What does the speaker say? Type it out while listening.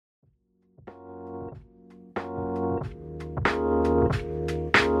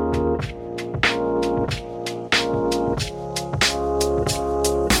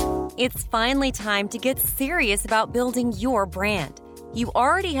It's finally time to get serious about building your brand. You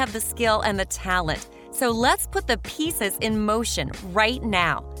already have the skill and the talent, so let's put the pieces in motion right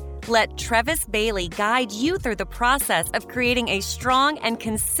now. Let Travis Bailey guide you through the process of creating a strong and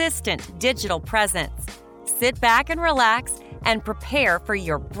consistent digital presence. Sit back and relax and prepare for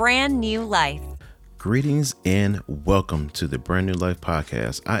your brand new life. Greetings and welcome to the Brand New Life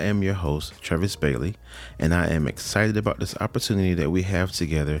Podcast. I am your host, Travis Bailey, and I am excited about this opportunity that we have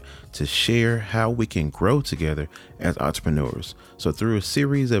together to share how we can grow together as entrepreneurs. So through a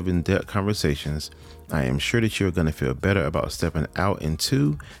series of in-depth conversations, I am sure that you're going to feel better about stepping out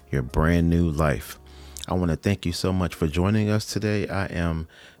into your brand new life. I want to thank you so much for joining us today. I am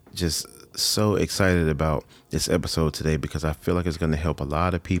just so excited about this episode today because I feel like it's going to help a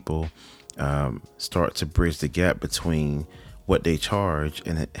lot of people start to bridge the gap between what they charge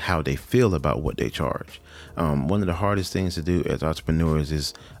and how they feel about what they charge. One of the hardest things to do as entrepreneurs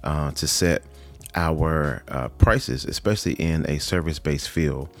is to set our prices, especially in a service-based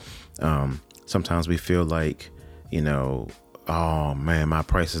field. Sometimes we feel like, oh man, my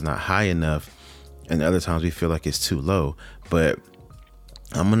price is not high enough. And other times we feel like it's too low. But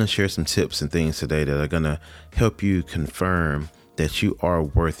I'm going to share some tips and things today that are going to help you confirm that you are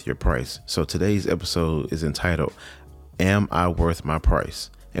worth your price. So today's episode is entitled, Am I Worth My Price?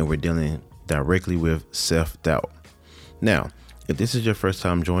 And we're dealing directly with self-doubt. Now, if this is your first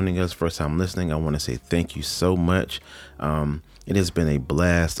time joining us, first time listening, I want to say thank you so much. It has been a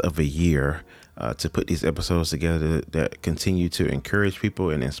blast of a year to put these episodes together that continue to encourage people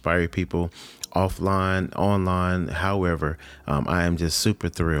and inspire people offline, online, however. I am just super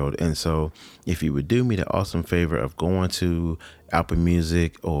thrilled. And so if you would do me the awesome favor of going to Apple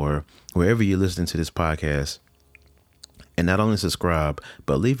Music or wherever you're listening to this podcast, and not only subscribe,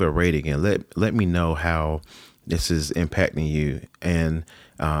 but leave a rating and let me know how this is impacting you. And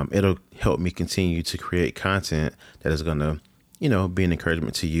it'll help me continue to create content that is going to, be an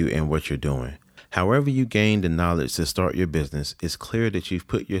encouragement to you and what you're doing. However you gain the knowledge to start your business, it's clear that you've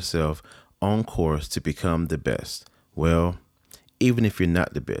put yourself on course to become the best. Well, even if you're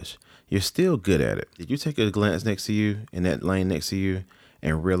not the best, you're still good at it. Did you take a glance next to you in that lane next to you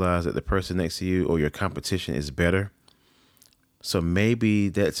and realize that the person next to you or your competition is better? So maybe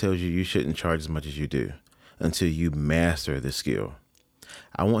that tells you shouldn't charge as much as you do until you master the skill.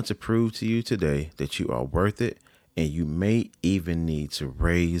 I want to prove to you today that you are worth it, and you may even need to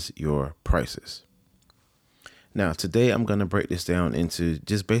raise your prices. Now, today I'm going to break this down into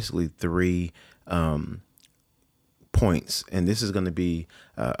just basically three points, and this is going to be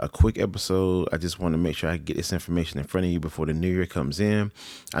a quick episode. I just want to make sure I get this information in front of you before the new year comes in.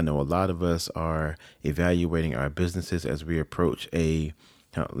 I know a lot of us are evaluating our businesses as we approach a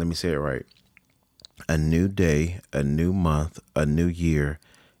new day, a new month, a new year,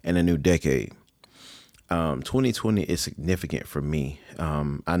 and a new decade. 2020 is significant for me.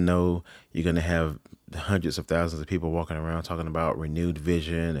 I know you're going to have hundreds of thousands of people walking around talking about renewed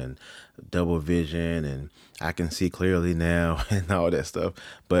vision and double vision, and I can see clearly now and all that stuff.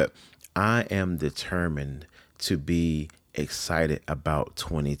 But I am determined to be excited about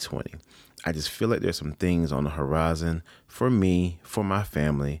 2020. I just feel like there's some things on the horizon for me, for my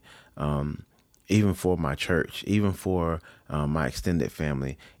family, even for my church, even for my extended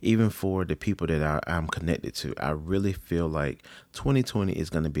family, even for the people that I'm connected to. I really feel like 2020 is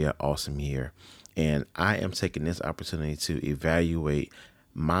going to be an awesome year. And I am taking this opportunity to evaluate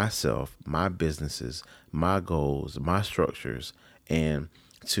myself, my businesses, my goals, my structures, and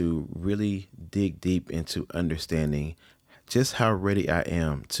to really dig deep into understanding just how ready I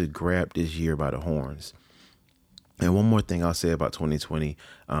am to grab this year by the horns. And one more thing I'll say about 2020,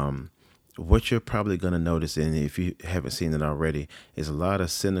 what you're probably going to notice, and if you haven't seen it already, is a lot of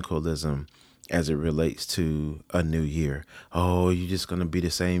cynicalism as it relates to a new year. Oh, you're just going to be the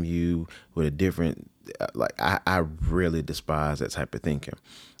same you with a different, I really despise that type of thinking.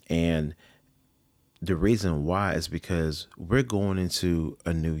 And the reason why is because we're going into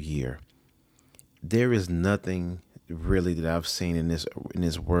a new year. There is nothing really that I've seen in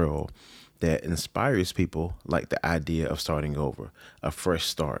this world that inspires people like the idea of starting over, a fresh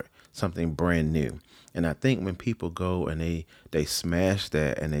start, something brand new. And I think when people go and they smash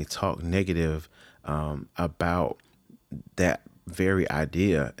that and they talk negative about that very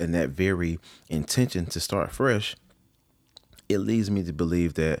idea and that very intention to start fresh, it leads me to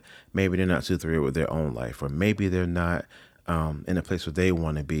believe that maybe they're not too thrilled with their own life, or maybe they're not in a place where they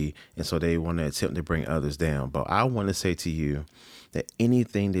want to be, and so they want to attempt to bring others down. But I want to say to you that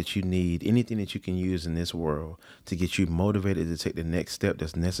anything that you need, anything that you can use in this world to get you motivated to take the next step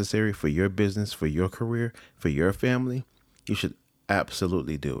that's necessary for your business, for your career, for your family, you should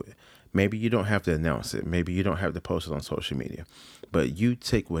absolutely do it. Maybe you don't have to announce it. Maybe you don't have to post it on social media, but you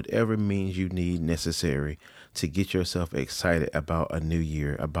take whatever means you need necessary to get yourself excited about a new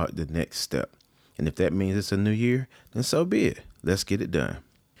year, about the next step. And if that means it's a new year, then so be it. Let's get it done.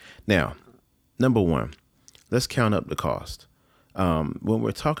 Now, number one, let's count up the cost. When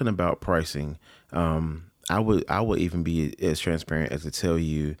we're talking about pricing, I would even be as transparent as to tell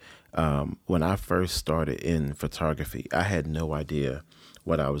you, when I first started in photography, I had no idea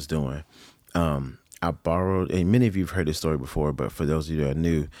what I was doing. I borrowed, and many of you have heard this story before, but for those of you that are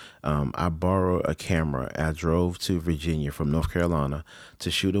new, I borrowed a camera. I drove to Virginia from North Carolina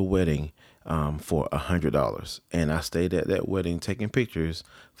to shoot a wedding for $100. And I stayed at that wedding taking pictures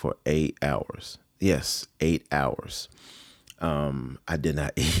for 8 hours. Yes, 8 hours. I did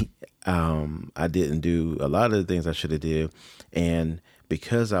not eat. I didn't do a lot of the things I should have did. And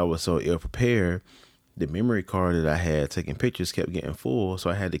because I was so ill prepared, the memory card that I had taking pictures kept getting full. So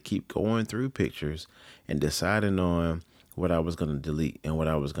I had to keep going through pictures and deciding on what I was going to delete and what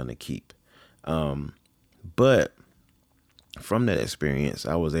I was going to keep. But from that experience,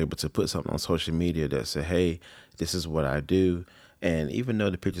 I was able to put something on social media that said, hey, this is what I do. And even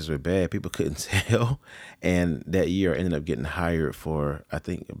though the pictures were bad, people couldn't tell. And that year I ended up getting hired for, I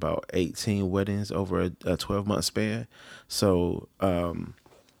think, about 18 weddings over a 12-month span. So,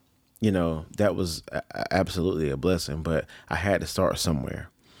 that was absolutely a blessing, but I had to start somewhere.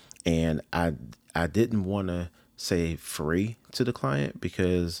 And I didn't want to say free to the client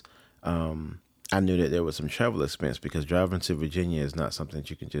because I knew that there was some travel expense, because driving to Virginia is not something that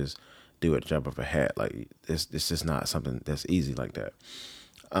you can just do at the drop of a hat. Like this is not something that's easy like that.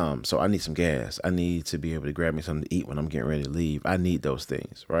 So I need some gas. I need to be able to grab me something to eat when I'm getting ready to leave. I need those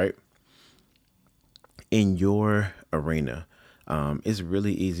things, right? In your arena, it's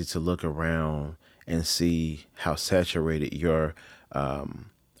really easy to look around and see how saturated your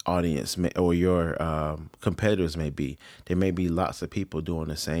audience or your competitors may be. There may be lots of people doing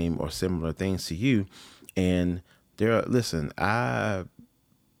the same or similar things to you. And I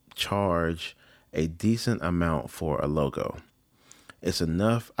charge a decent amount for a logo. It's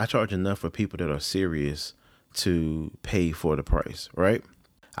enough. I charge enough for people that are serious to pay for the price, right?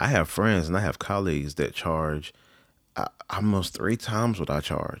 I have friends and I have colleagues that charge almost 3 times what I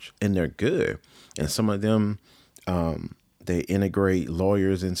charge, and they're good. And some of them, they integrate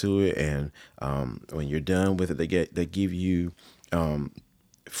lawyers into it, and when you're done with it, they give you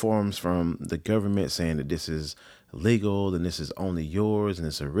forms from the government saying that this is legal and this is only yours and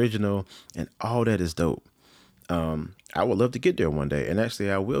it's original, and all that is dope. I would love to get there one day, and actually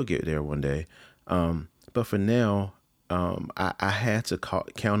I will get there one day. But for now, I had to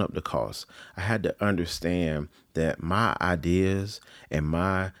count up the costs. I had to understand that my ideas and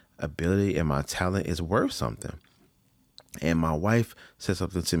my ability and my talent is worth something. And my wife said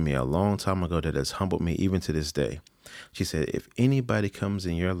something to me a long time ago that has humbled me even to this day. She said, if anybody comes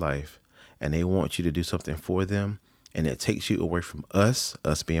in your life and they want you to do something for them, and it takes you away from us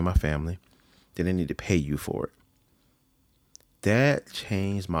being my family, then they need to pay you for it. That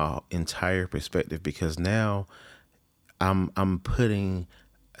changed my entire perspective, because now I'm putting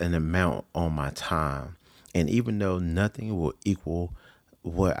an amount on my time. And even though nothing will equal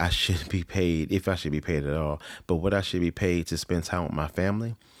what I should be paid, if I should be paid at all, but what I should be paid to spend time with my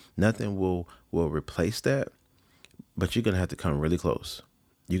family, nothing will replace that. But you're going to have to come really close.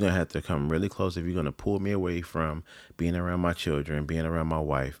 You're going to have to come really close if you're going to pull me away from being around my children, being around my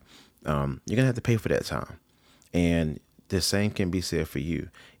wife. You're going to have to pay for that time. And the same can be said for you.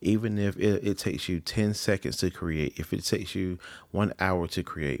 Even if it takes you 10 seconds to create, if it takes you 1 hour to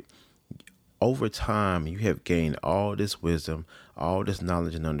create, over time, you have gained all this wisdom, all this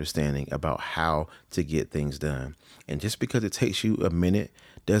knowledge and understanding about how to get things done. And just because it takes you a minute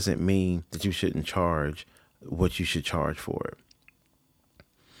doesn't mean that you shouldn't charge what you should charge for it.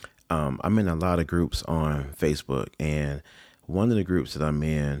 I'm in a lot of groups on Facebook, and one of the groups that I'm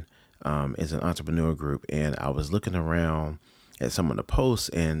in is an entrepreneur group. And I was looking around at some of the posts,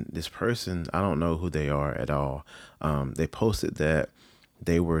 and this person, I don't know who they are at all. They posted that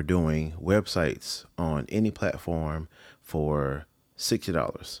they were doing websites on any platform for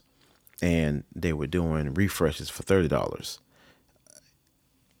 $60, and they were doing refreshes for $30.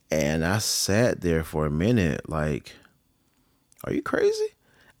 And I sat there for a minute like, are you crazy?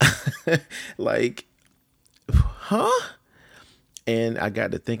 Like, huh? And I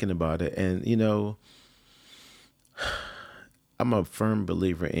got to thinking about it. And, I'm a firm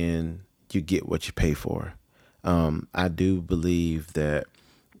believer in you get what you pay for. I do believe that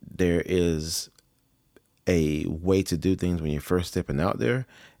there is a way to do things when you're first stepping out there.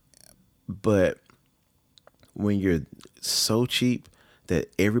 But when you're so cheap that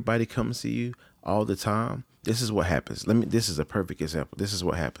everybody comes to you all the time, this is what happens. This is a perfect example. This is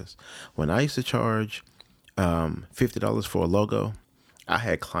what happens. When I used to charge $50 for a logo, I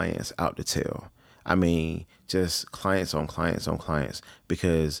had clients out to tell. I mean, just clients on clients on clients,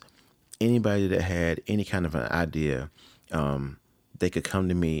 because anybody that had any kind of an idea, they could come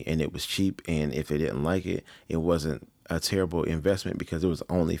to me and it was cheap. And if they didn't like it, it wasn't a terrible investment because it was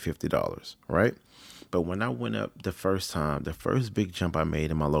only $50, right? But when I went up the first time, the first big jump I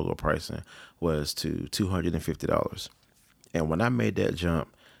made in my logo pricing was to $250. And when I made that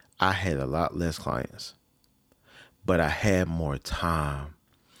jump, I had a lot less clients, but I had more time.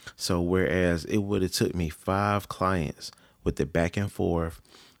 So whereas it would have took me 5 clients with the back and forth,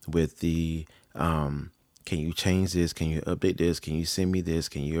 with the, can you change this? Can you update this? Can you send me this?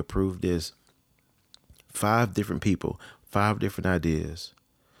 Can you approve this? 5 different people, 5 different ideas,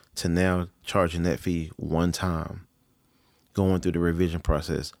 to now charging that fee one time, going through the revision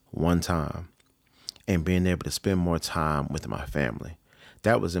process one time, and being able to spend more time with my family.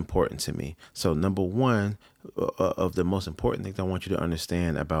 That was important to me. So number one of the most important things I want you to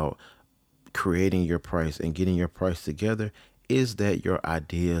understand about creating your price and getting your price together is that your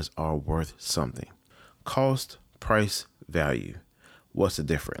ideas are worth something. Cost, price, value. What's the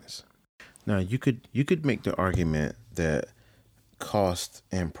difference? Now you could make the argument that cost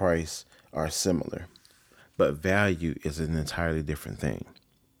and price are similar, but value is an entirely different thing.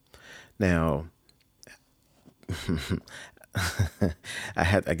 Now,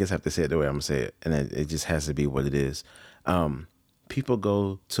 I guess I have to say it the way I'm gonna say it, and it just has to be what it is. People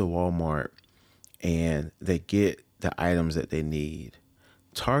go to Walmart and they get the items that they need.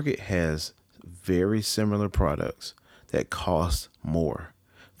 Target has very similar products that cost more.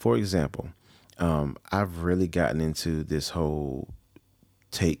 For example, I've really gotten into this whole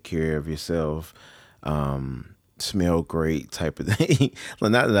take care of yourself, smell great type of thing. Well,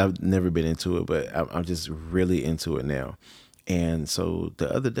 not that I've never been into it, but I'm just really into it now. And so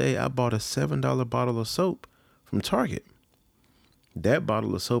the other day I bought a $7 bottle of soap from Target. That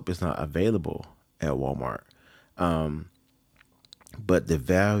bottle of soap is not available at Walmart. But the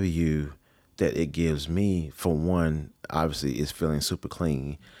value that it gives me, for one, obviously is feeling super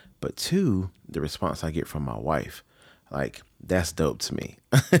clean, but 2, the response I get from my wife, like, that's dope to me.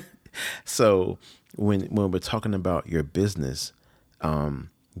 So when we're talking about your business,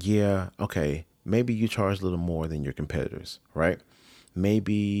 okay, maybe you charge a little more than your competitors, right?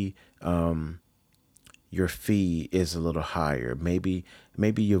 Maybe your fee is a little higher. Maybe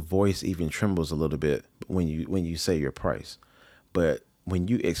your voice even trembles a little bit when you say your price. But when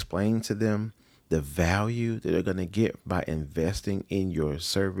you explain to them the value that they're going to get by investing in your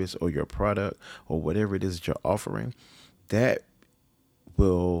service or your product or whatever it is that you're offering, that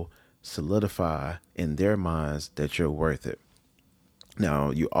will solidify in their minds that you're worth it.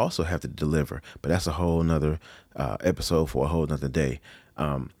 Now, you also have to deliver, but that's a whole nother episode for a whole nother day.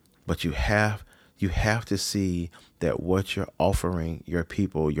 But you have to see that what you're offering your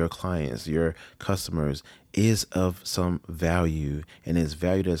people, your clients, your customers is of some value, and is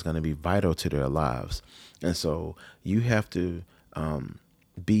value that's going to be vital to their lives. And so you have to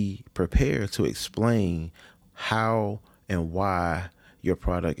be prepared to explain how and why your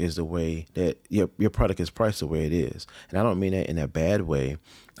product is the way that your product is priced the way it is. And I don't mean that in a bad way.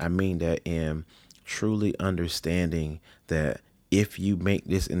 I mean that in truly understanding that if you make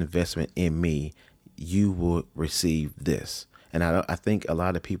this investment in me, you will receive this. And I think a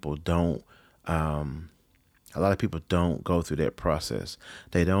lot of people don't go through that process.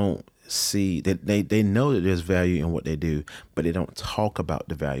 They don't see that they know that there's value in what they do, but they don't talk about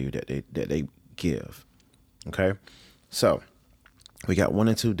the value that they give. Okay. So we got 1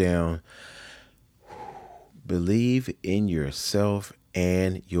 and 2 down. Believe in yourself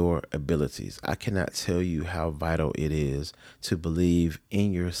and your abilities. I cannot tell you how vital it is to believe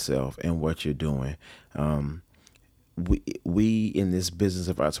in yourself and what you're doing. We in this business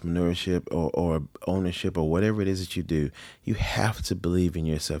of entrepreneurship or ownership or whatever it is that you do, you have to believe in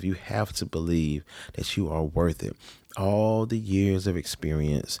yourself. You have to believe that you are worth it. All the years of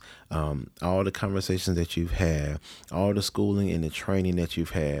experience, all the conversations that you've had, all the schooling and the training that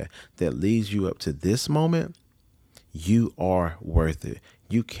you've had that leads you up to this moment, you are worth it.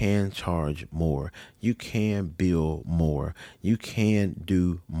 You can charge more. You can build more. You can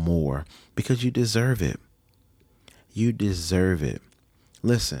do more because you deserve it. You deserve it.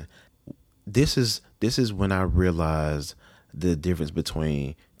 Listen, this is when I realized the difference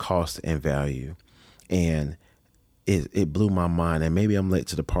between cost and value. And it blew my mind. And maybe I'm late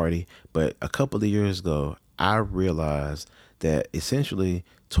to the party, but a couple of years ago, I realized that essentially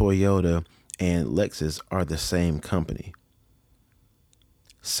Toyota and Lexus are the same company.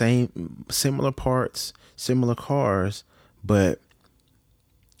 similar parts, similar cars, but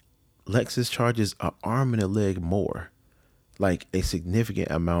Lexus charges an arm and a leg more, like a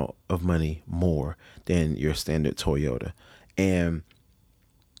significant amount of money more than your standard Toyota. And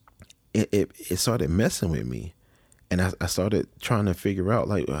it started messing with me. And I started trying to figure out,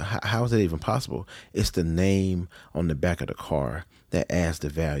 like, how is that even possible? It's the name on the back of the car that adds the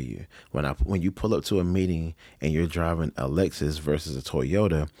value. When you pull up to a meeting and you're driving a Lexus versus a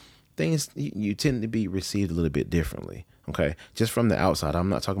Toyota, things you tend to be received a little bit differently. Okay, just from the outside. I'm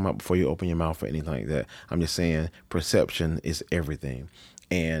not talking about before you open your mouth or anything like that. I'm just saying perception is everything,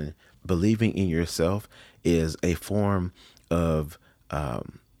 and believing in yourself is a form of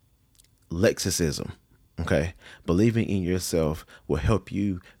Lexusism. Okay, believing in yourself will help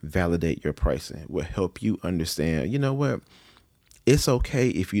you validate your pricing, will help you understand, you know what? It's okay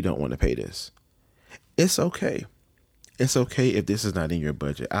if you don't want to pay this. It's okay. It's okay if this is not in your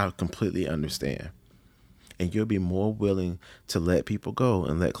budget. I completely understand. And you'll be more willing to let people go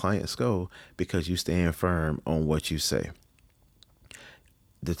and let clients go because you stand firm on what you say.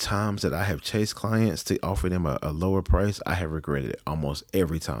 The times that I have chased clients to offer them a lower price, I have regretted it almost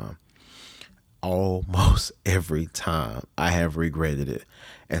every time. Almost every time I have regretted it.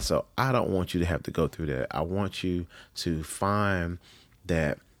 And so I don't want you to have to go through that. I want you to find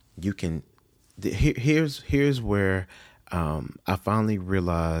that you can. Here's where I finally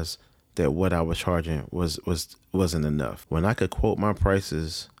realized that what I was charging wasn't enough. When I could quote my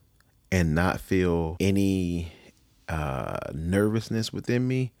prices and not feel any nervousness within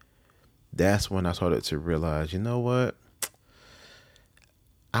me, that's when I started to realize, you know what?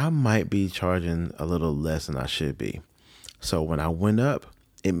 I might be charging a little less than I should be. So when I went up,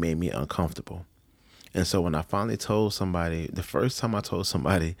 it made me uncomfortable. And so when I finally told somebody, the first time I told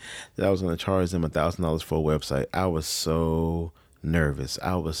somebody that I was going to charge them $1,000 for a website, I was so nervous.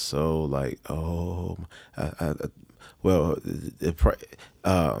 I was so like,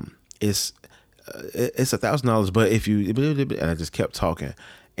 it's $1,000, but if you, and I just kept talking,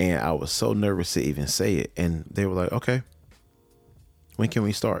 and I was so nervous to even say it. And they were like, okay, when can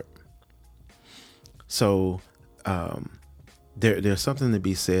we start? So there's something to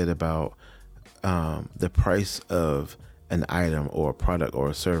be said about the price of an item or a product or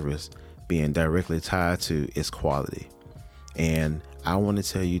a service being directly tied to its quality. And I want to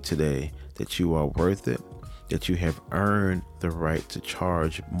tell you today that you are worth it, that you have earned the right to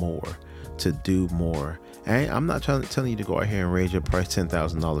charge more, to do more. And I'm not telling you to go out here and raise your price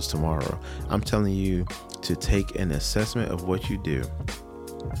 $10,000 tomorrow. I'm telling you to take an assessment of what you do,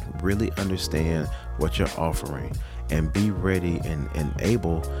 really understand what you're offering, and be ready and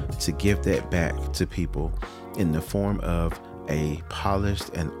able to give that back to people in the form of a polished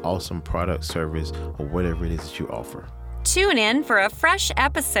and awesome product, service, or whatever it is that you offer. Tune in for a fresh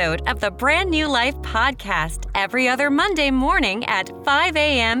episode of the Brand New Life podcast every other Monday morning at 5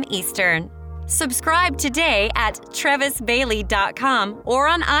 a.m. Eastern. Subscribe today at TrevisBailey.com or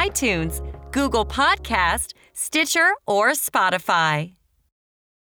on iTunes, Google Podcast, Stitcher, or Spotify.